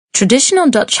Traditional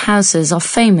Dutch houses are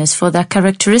famous for their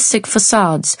characteristic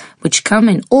facades, which come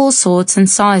in all sorts and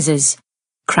sizes: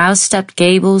 cross-stepped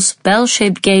gables,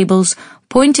 bell-shaped gables,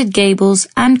 pointed gables,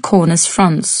 and cornice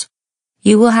fronts.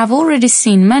 You will have already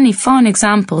seen many fine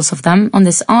examples of them on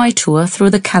this eye tour through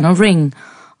the Canal Ring.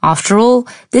 After all,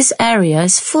 this area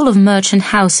is full of merchant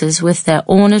houses with their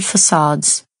ornate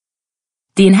facades.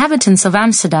 The inhabitants of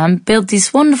Amsterdam built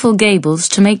these wonderful gables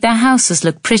to make their houses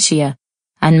look prettier,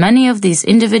 and many of these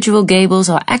individual gables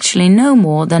are actually no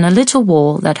more than a little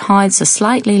wall that hides a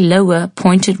slightly lower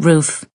pointed roof.